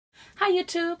Hi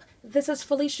YouTube, this is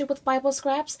Felicia with Bible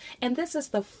Scraps, and this is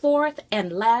the fourth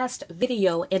and last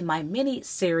video in my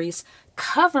mini-series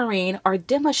covering or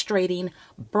demonstrating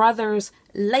Brother's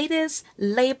latest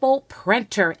label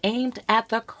printer aimed at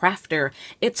the crafter.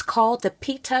 It's called the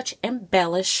P-Touch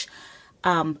Embellish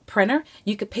printer.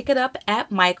 You can pick it up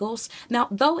at Michael's. Now,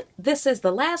 though this is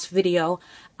the last video,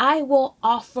 I will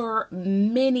offer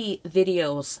many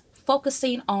videos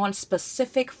focusing on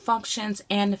specific functions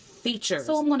and features.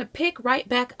 So I'm going to pick right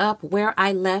back up where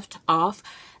I left off.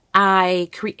 I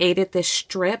created this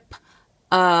strip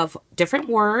of different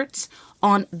words.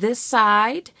 On this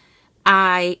side,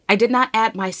 I did not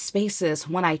add my spaces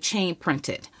when I chain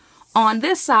printed. On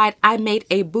this side, I made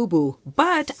a boo-boo,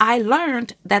 but I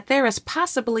learned that there is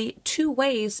possibly two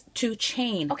ways to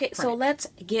chain. Okay, so let's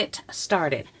get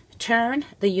started. Turn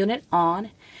the unit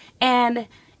on, and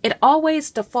it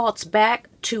always defaults back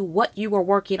to what you were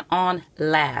working on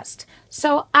last.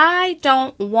 So I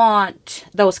don't want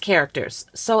those characters.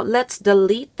 So let's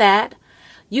delete that.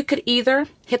 You could either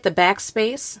hit the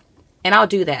backspace, and I'll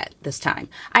do that this time.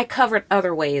 I covered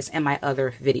other ways in my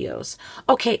other videos.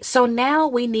 Okay, so now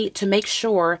we need to make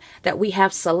sure that we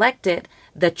have selected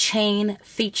the chain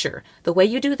feature. The way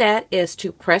you do that is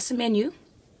to press menu,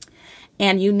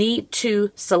 and you need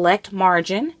to select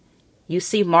margin. You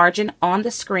see margin on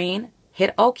the screen,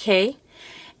 hit OK,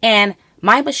 and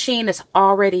my machine is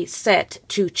already set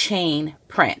to chain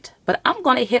print, but I'm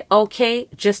going to hit OK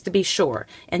just to be sure,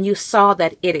 and you saw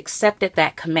that it accepted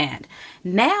that command.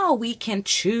 Now we can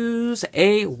choose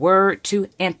a word to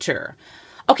enter.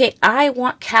 Okay, I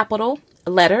want capital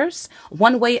letters.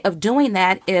 One way of doing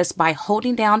that is by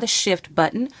holding down the shift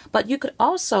button, but you could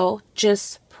also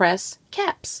just press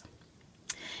caps.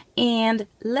 And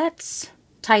let's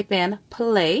type in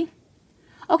play.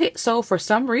 Okay, so for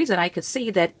some reason I could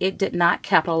see that it did not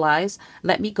capitalize.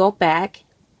 Let me go back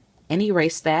and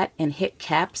erase that and hit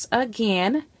caps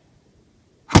again.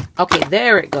 Okay,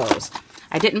 there it goes.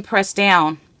 I didn't press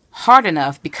down hard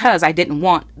enough because I didn't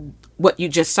want what you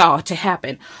just saw to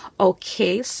happen.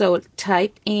 Okay, so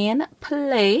type in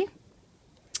play.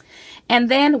 And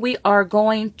then we are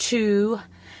going to,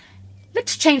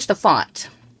 let's change the font.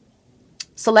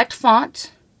 Select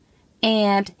font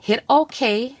and hit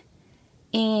OK,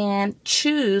 and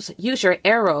use your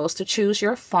arrows to choose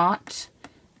your font.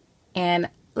 And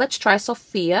let's try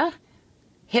Sophia.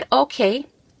 Hit OK.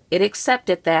 It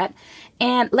accepted that.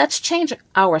 And let's change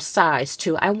our size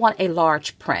too. I want a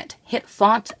large print. Hit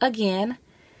font again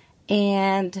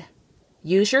and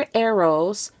use your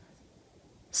arrows.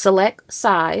 Select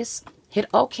size. Hit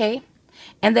OK.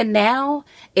 And then now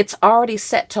it's already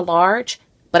set to large,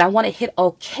 but I want to hit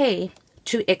OK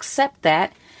to accept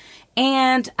that.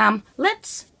 And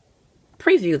let's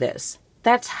preview this.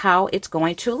 That's how it's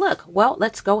going to look. Well,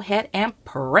 let's go ahead and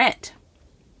print.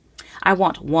 I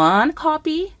want one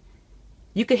copy.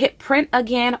 You could hit print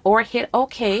again or hit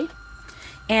OK.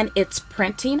 And it's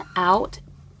printing out.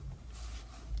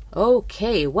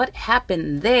 Okay, what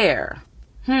happened there?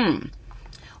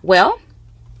 Well,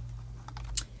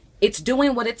 it's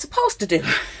doing what it's supposed to do.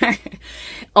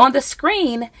 On the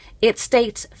screen, it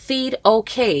states feed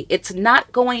OK. It's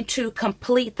not going to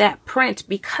complete that print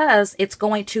because it's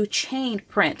going to chain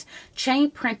print.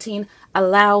 Chain printing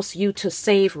allows you to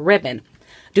save ribbon.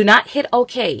 Do not hit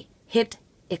OK. Hit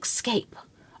escape.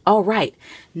 All right.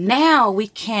 Now we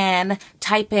can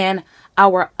type in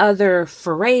our other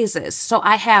phrases. So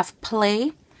I have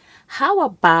play. How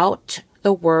about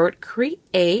the word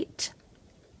create?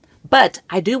 But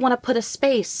I do want to put a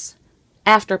space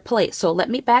after play. So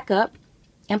let me back up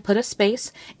and put a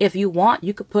space. If you want,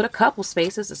 you could put a couple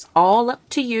spaces. It's all up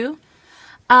to you.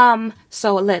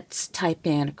 So let's type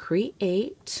in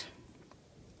create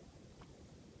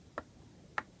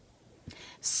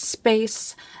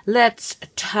space. Let's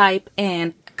type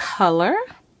in color.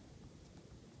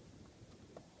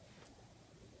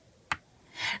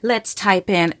 Let's type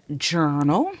in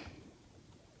journal.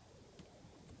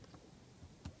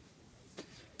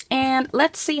 And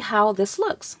let's see how this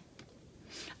looks.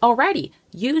 Alrighty,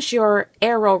 use your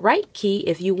arrow right key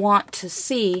if you want to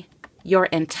see your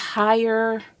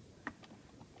entire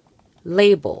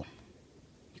label.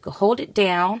 You can hold it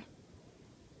down.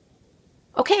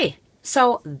 Okay,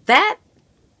 so that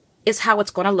is how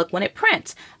it's going to look when it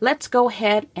prints. Let's go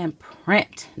ahead and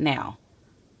print now.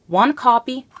 One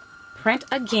copy, print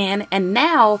again, and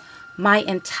now my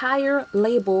entire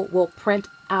label will print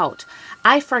out.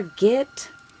 I forget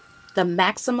the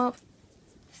maximum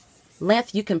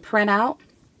length you can print out,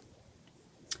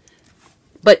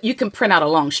 but you can print out a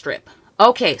long strip.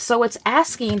 Okay, so it's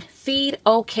asking feed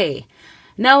OK.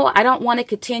 No, I don't want to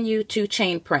continue to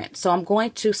chain print. So I'm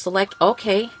going to select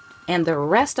OK, and the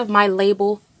rest of my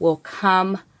label will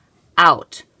come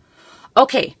out.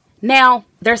 Okay, now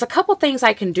there's a couple things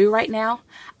I can do right now.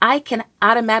 I can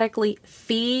automatically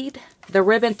feed the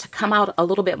ribbon to come out a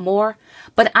little bit more,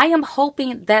 but I am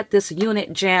hoping that this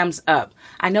unit jams up.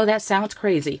 I know that sounds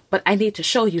crazy, but I need to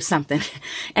show you something.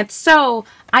 And so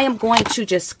I am going to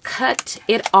just cut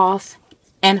it off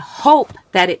and hope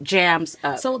that it jams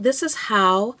up. So this is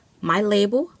how my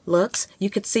label looks. You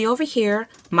could see over here,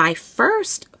 my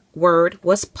first word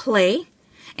was play,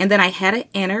 and then I had an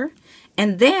enter,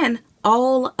 and then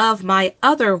all of my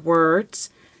other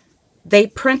words, they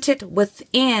printed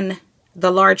within the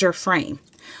larger frame.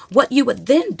 What you would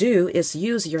then do is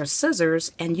use your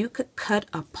scissors and you could cut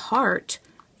apart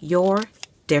your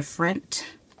different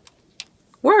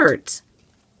words.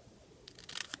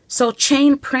 So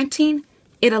chain printing,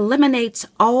 it eliminates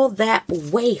all that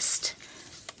waste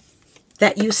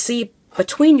that you see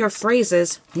between your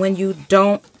phrases when you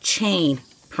don't chain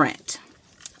print.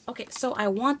 Okay, so I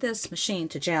want this machine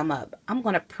to jam up. I'm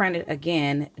going to print it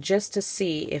again just to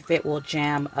see if it will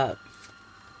jam up.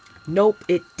 Nope,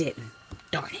 it didn't.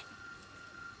 Darn it.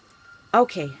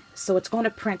 Okay, so it's going to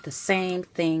print the same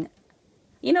thing.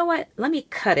 You know what? Let me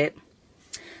cut it.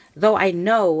 Though I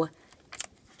know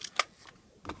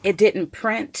it didn't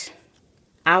print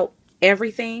out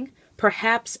everything,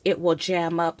 perhaps it will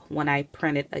jam up when I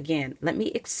print it again. Let me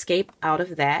escape out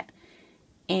of that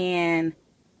and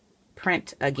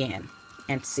print again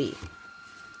and see.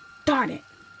 Darn it.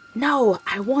 No,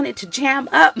 I want it to jam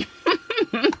up.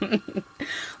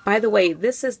 By the way,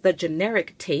 this is the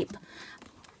generic tape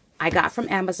I got from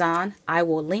Amazon. I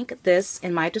will link this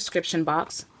in my description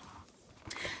box.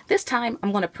 This time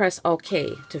I'm going to press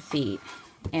OK to feed,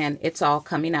 and it's all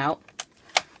coming out.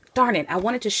 Darn it, I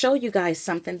wanted to show you guys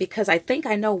something because I think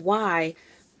I know why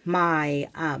my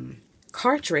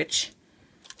cartridge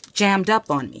jammed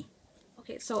up on me.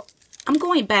 Okay, so I'm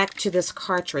going back to this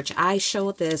cartridge. I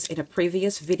showed this in a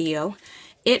previous video.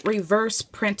 It reverse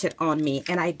printed on me,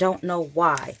 and I don't know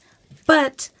why.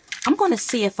 But I'm going to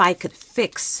see if I could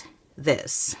fix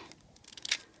this.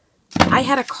 I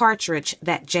had a cartridge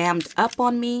that jammed up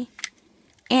on me,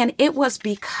 and it was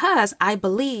because I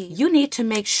believe you need to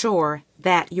make sure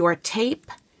that your tape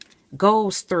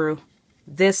goes through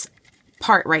this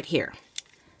part right here.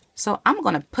 So I'm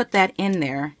going to put that in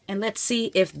there, and let's see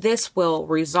if this will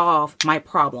resolve my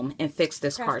problem and fix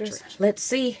this cartridge. Let's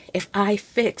see if I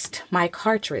fixed my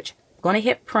cartridge. I'm going to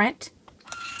hit print,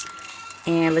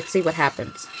 and let's see what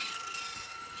happens.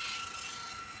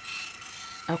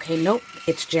 Okay, nope,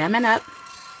 it's jamming up.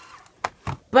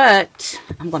 But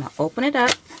I'm going to open it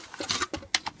up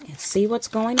and see what's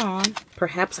going on.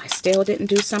 Perhaps I still didn't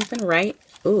do something right.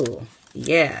 Ooh,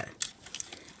 yeah.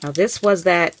 Now this was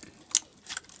that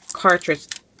cartridge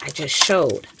I just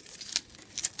showed.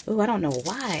 Ooh, I don't know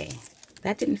why.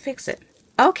 That didn't fix it.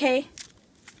 Okay.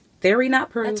 Theory not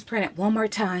proved. Let's print it one more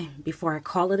time before I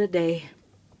call it a day.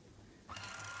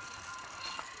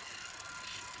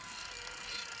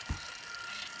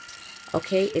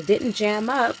 Okay, it didn't jam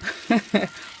up,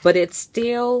 but it's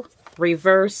still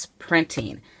reverse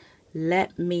printing.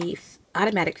 Let me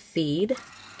automatic feed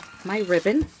my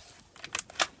ribbon.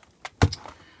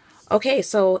 Okay,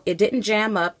 so it didn't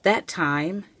jam up that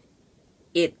time.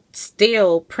 It's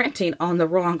still printing on the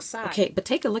wrong side. Okay, but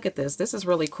take a look at this. This is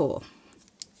really cool.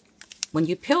 When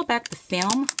you peel back the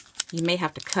film, you may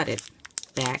have to cut it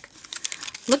back.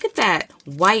 Look at that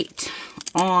white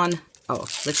on, oh,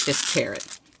 let's just tear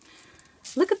it.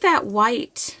 Look at that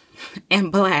white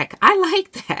and black. I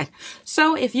like that.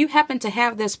 So if you happen to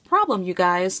have this problem, you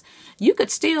guys, you could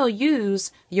still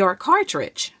use your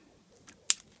cartridge.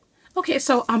 Okay,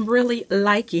 so I'm really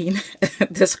liking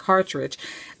this cartridge.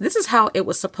 This is how it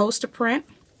was supposed to print.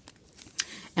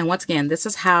 And once again, this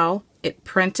is how it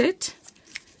printed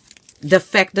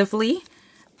defectively,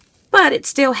 but it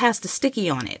still has the sticky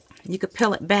on it. You could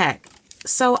peel it back.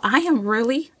 So I'm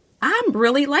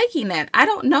really liking that. I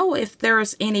don't know if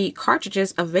there's any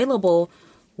cartridges available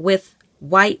with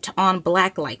white on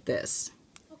black like this.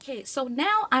 Okay, so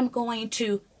now I'm going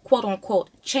to quote unquote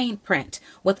chain print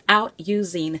without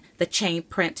using the chain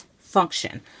print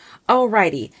function.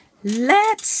 Alrighty,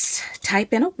 let's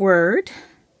type in a word.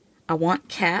 I want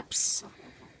caps.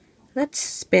 Let's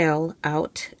spell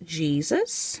out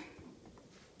Jesus.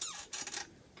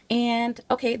 And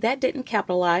okay, that didn't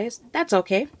capitalize. That's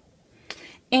okay.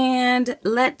 And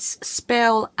let's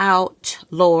spell out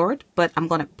Lord, but I'm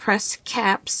going to press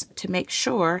caps to make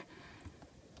sure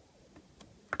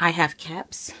I have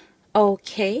caps.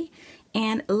 Okay,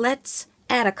 and let's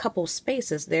add a couple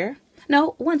spaces there.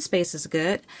 No, one space is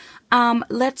good.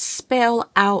 Let's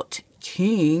spell out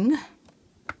King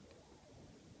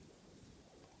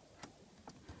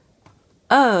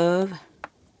of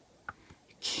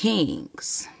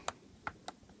Kings.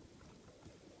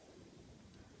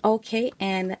 Okay,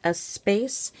 and a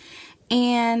space.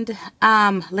 And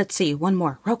let's see, one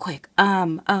more real quick.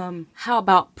 How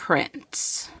about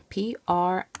Prince? P-R-I-N-C-E.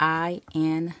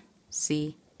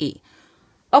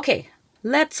 Okay,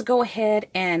 let's go ahead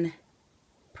and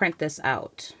print this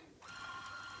out.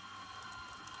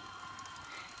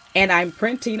 And I'm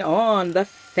printing on the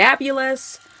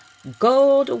fabulous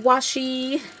gold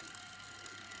washi.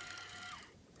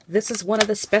 This is one of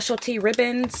the specialty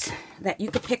ribbons that you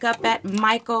could pick up at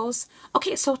Michael's.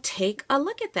 Okay, so take a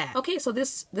look at that. Okay, so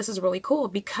this is really cool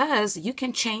because you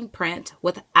can chain print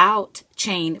without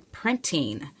chain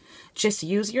printing. Just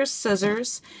use your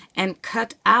scissors and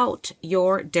cut out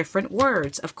your different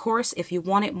words. Of course, if you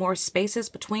wanted more spaces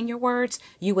between your words,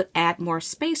 you would add more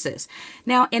spaces.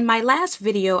 Now, in my last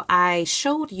video, I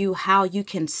showed you how you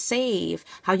can save,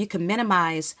 how you can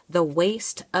minimize the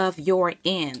waste of your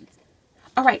ink.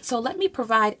 All right, so let me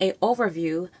provide an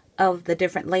overview of the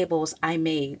different labels I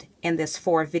made in this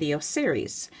 4-video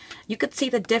series. You could see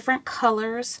the different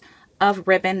colors of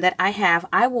ribbon that I have.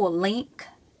 I will link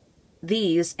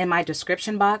these in my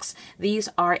description box. These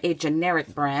are a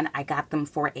generic brand. I got them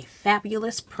for a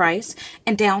fabulous price.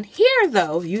 And down here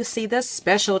though, you see the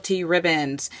specialty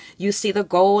ribbons. You see the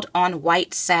gold on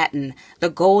white satin,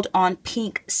 the gold on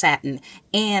pink satin,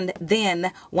 and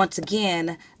then once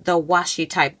again, the washi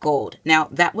type gold. Now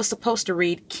that was supposed to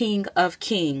read King of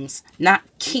Kings, not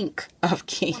Kink of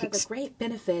Kings. One of the great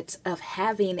benefits of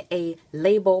having a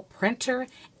label printer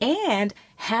and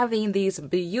having these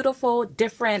beautiful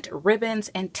different ribbons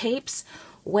and tapes,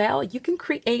 well, you can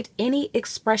create any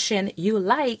expression you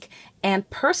like and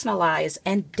personalize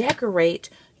and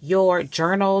decorate your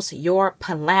journals, your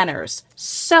planners.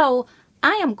 So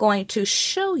I am going to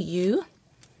show you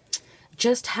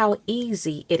just how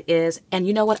easy it is. And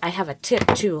you know what? I have a tip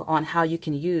too on how you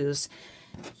can use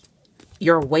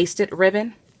your wasted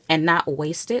ribbon and not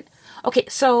waste it. Okay,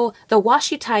 so the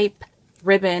washi type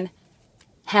ribbon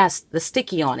has the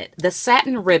sticky on it. The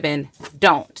satin ribbon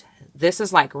don't. This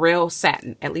is like real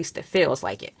satin, at least it feels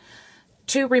like it.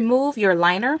 To remove your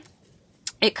liner,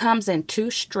 it comes in 2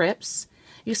 strips.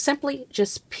 You simply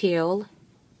just peel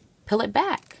it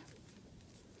back.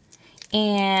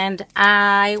 And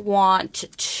I want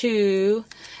to,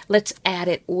 let's add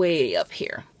it way up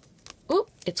here. Oop,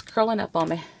 it's curling up on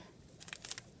me.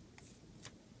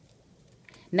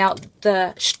 Now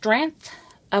the strength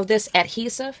of this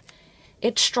adhesive,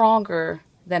 it's stronger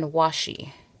than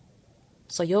washi.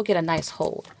 So you'll get a nice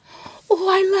hold. Oh,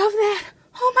 I love that.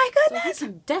 Oh my goodness. So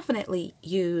you can definitely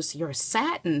use your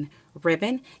satin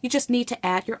ribbon. You just need to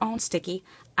add your own sticky.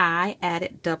 I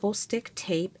added double stick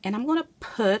tape and I'm going to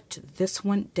put this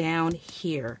one down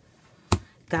here.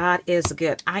 God is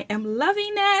good. I am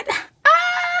loving it.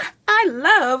 I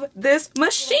love this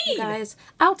machine. Guys,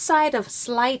 outside of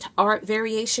slight art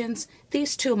variations,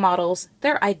 these 2 models,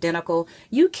 they're identical.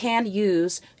 You can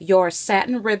use your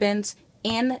satin ribbons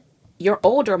in your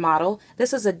older model.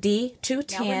 This is a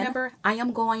D210. Now remember, I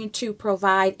am going to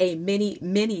provide a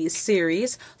mini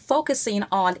series focusing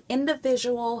on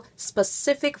individual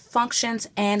specific functions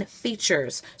and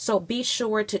features. So be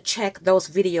sure to check those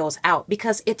videos out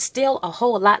because it's still a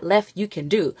whole lot left you can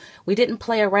do. We didn't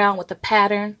play around with the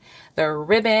pattern, the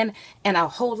ribbon, and a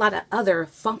whole lot of other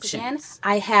functions.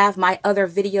 I have my other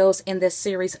videos in this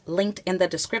series linked in the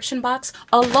description box,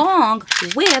 along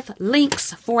with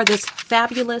links for this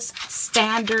fabulous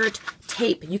standard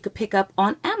tape you could pick up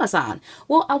on Amazon.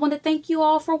 Well, I want to thank you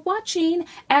all for watching.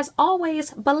 As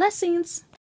always, blessings.